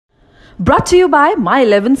Brought to you by My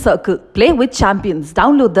 11 Circle. Play with champions.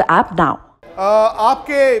 Download the app now.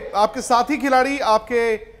 आपके साथी खिलाड़ी, आपके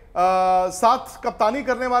साथ कप्तानी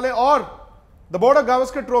करने वाले और द बॉर्डर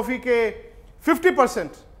गावस्कर ट्रॉफी के 50%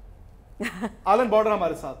 आलन बॉर्डर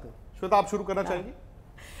हमारे साथ हैं। श्वेता, आप शुरू करना चाहेंगी?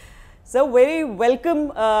 So very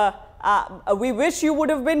welcome. We wish you would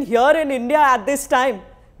have been here in India at this time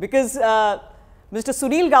because Mr.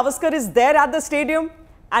 Sunil Gavaskar is there at the stadium,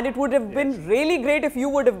 and it would have been really great if you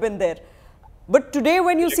would have been there. But today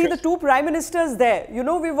when you see the two prime ministers there, you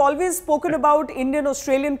know, we've always spoken about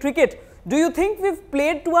Indian-Australian cricket. Do you think we've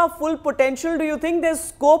played to our full potential? Do you think there's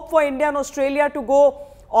scope for India and Australia to go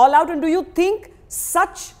all out? And do you think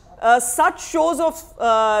such shows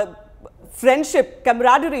of friendship,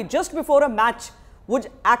 camaraderie just before a match would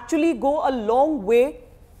actually go a long way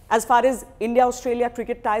as far as India-Australia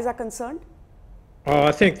cricket ties are concerned? Oh,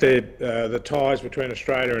 I think the ties between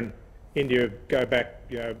Australia and India go back,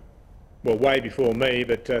 well, way before me,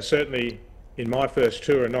 but certainly in my first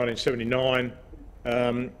tour in 1979,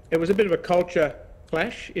 it was a bit of a culture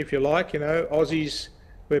clash, if you like. Aussies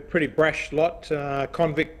were a pretty brash lot,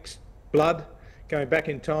 convict blood going back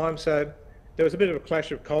in time, so there was a bit of a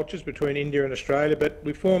clash of cultures between India and Australia, but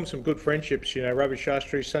we formed some good friendships. Ravi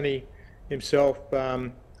Shastri, Sunny himself,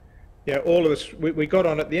 all of us, we got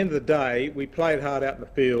on. At the end of the day, we played hard out in the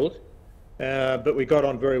field, but we got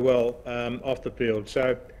on very well off the field.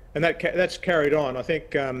 So, and that's carried on. I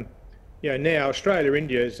think now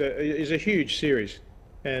Australia-India is a huge series,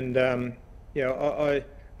 and I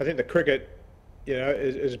think the cricket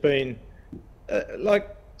has been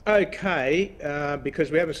okay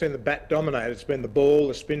because we haven't seen the bat dominate. It's been the ball,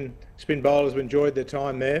 the spin bowlers have enjoyed their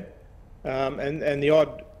time there, and the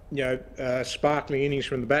odd sparkling innings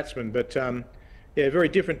from the batsmen. But very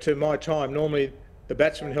different to my time. Normally the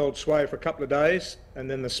batsmen held sway for a couple of days, and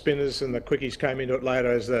then the spinners and the quickies came into it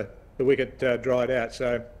later as the wicket dried out.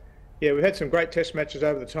 So we've had some great test matches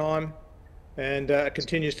over the time, and it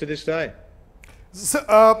continues to this day.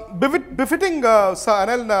 So, befitting Sir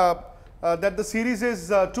Anil, that the series is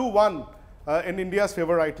 2-1 in India's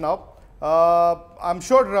favour right now. I'm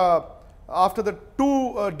sure after the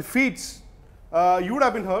two defeats, you would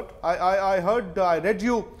have been hurt. I read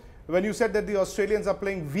you when you said that the Australians are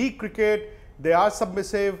playing weak cricket, they are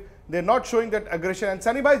submissive, they're not showing that aggression. And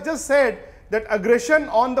Sunny Bhai just said that aggression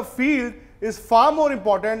on the field is far more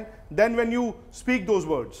important than when you speak those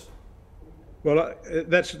words. Well,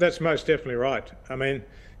 that's most definitely right. I mean,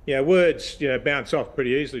 words bounce off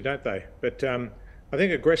pretty easily, don't they? But I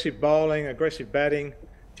think aggressive bowling, aggressive batting,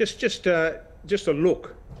 just a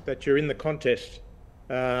look that you're in the contest.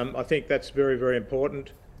 I think that's very, very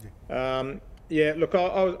important. Look,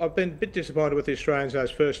 I've been a bit disappointed with the Australians in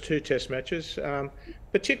those first two test matches,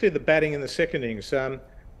 particularly the batting in the second innings.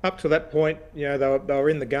 Up to that point, they were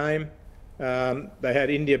in the game. They had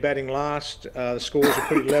India batting last. The scores were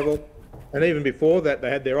pretty level. And even before that, they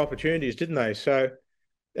had their opportunities, didn't they? So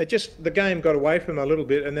the game got away from them a little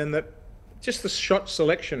bit, and then the shot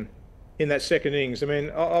selection in that second innings. I mean,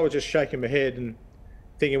 I was just shaking my head and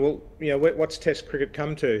thinking, well, what's Test cricket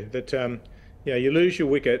come to? That you lose your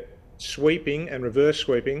wicket sweeping and reverse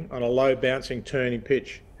sweeping on a low bouncing turning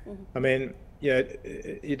pitch. I mean,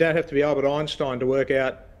 you don't have to be Albert Einstein to work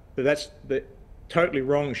out that that's the totally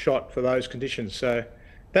wrong shot for those conditions. So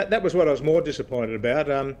that was what I was more disappointed about.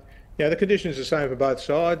 The conditions are the same for both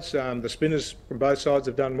sides. The spinners from both sides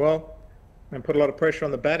have done well and put a lot of pressure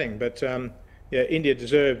on the batting. But India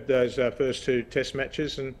deserved those first two test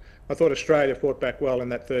matches, and I thought Australia fought back well in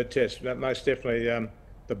that third test. Most definitely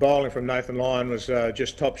the bowling from Nathan Lyon was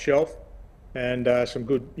just top shelf, and some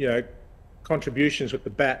good contributions with the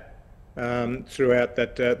bat throughout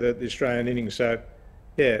the Australian innings. So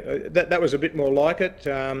that was a bit more like it.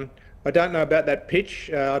 I don't know about that pitch.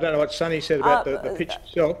 I don't know what Sunny said about the pitch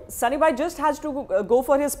itself. Sunny Bhai just has to go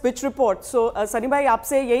for his pitch report. So Sunny Bhai,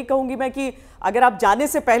 आपसे यही कहूँगी मैं कि अगर आप जाने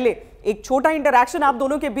से पहले एक छोटा इंटरैक्शन आप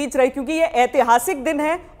दोनों के बीच रहे, क्योंकि ये ऐतिहासिक दिन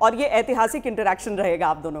है और ये ऐतिहासिक इंटरैक्शन रहेगा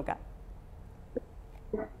आप दोनों का.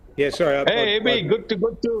 Yeah, sorry. Hey, AB, good to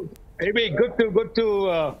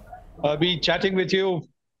be chatting with you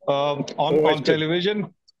on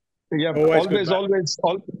television. Yeah,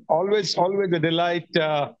 always a delight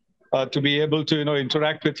to be able to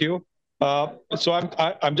interact with you. So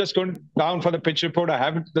I'm just going down for the pitch report. I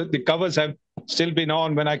haven't the covers have still been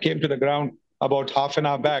on when I came to the ground about half an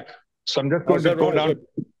hour back. So I'm just going to go down.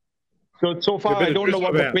 So far I don't know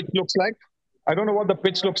what the pitch looks like. I don't know what the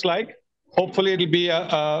pitch looks like. Hopefully it'll be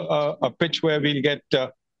a pitch where we'll get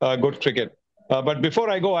good cricket. But before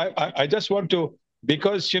I go, I just want to,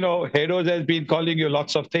 because Heroes has been calling you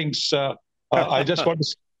lots of things. I just want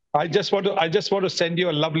I just want to send you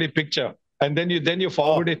a lovely picture, and then you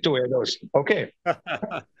forward it to Edos. Okay.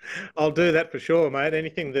 I'll do that for sure, mate.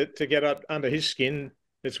 Anything to get up under his skin,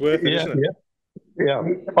 it's worth it, isn't it? Yeah.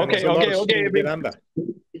 Okay. To get under.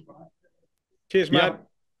 Cheers, mate.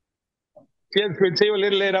 Cheers. We'll see you a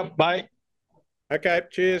little later. Bye. Okay.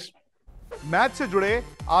 Cheers. Match से जुड़े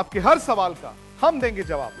आपके हर सवाल का हम देंगे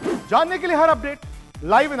जवाब। जानने के लिए हर update,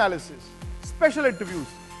 live analysis, special interviews,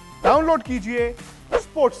 download कीजिए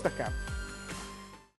स्पोर्ट्स तक ऐप।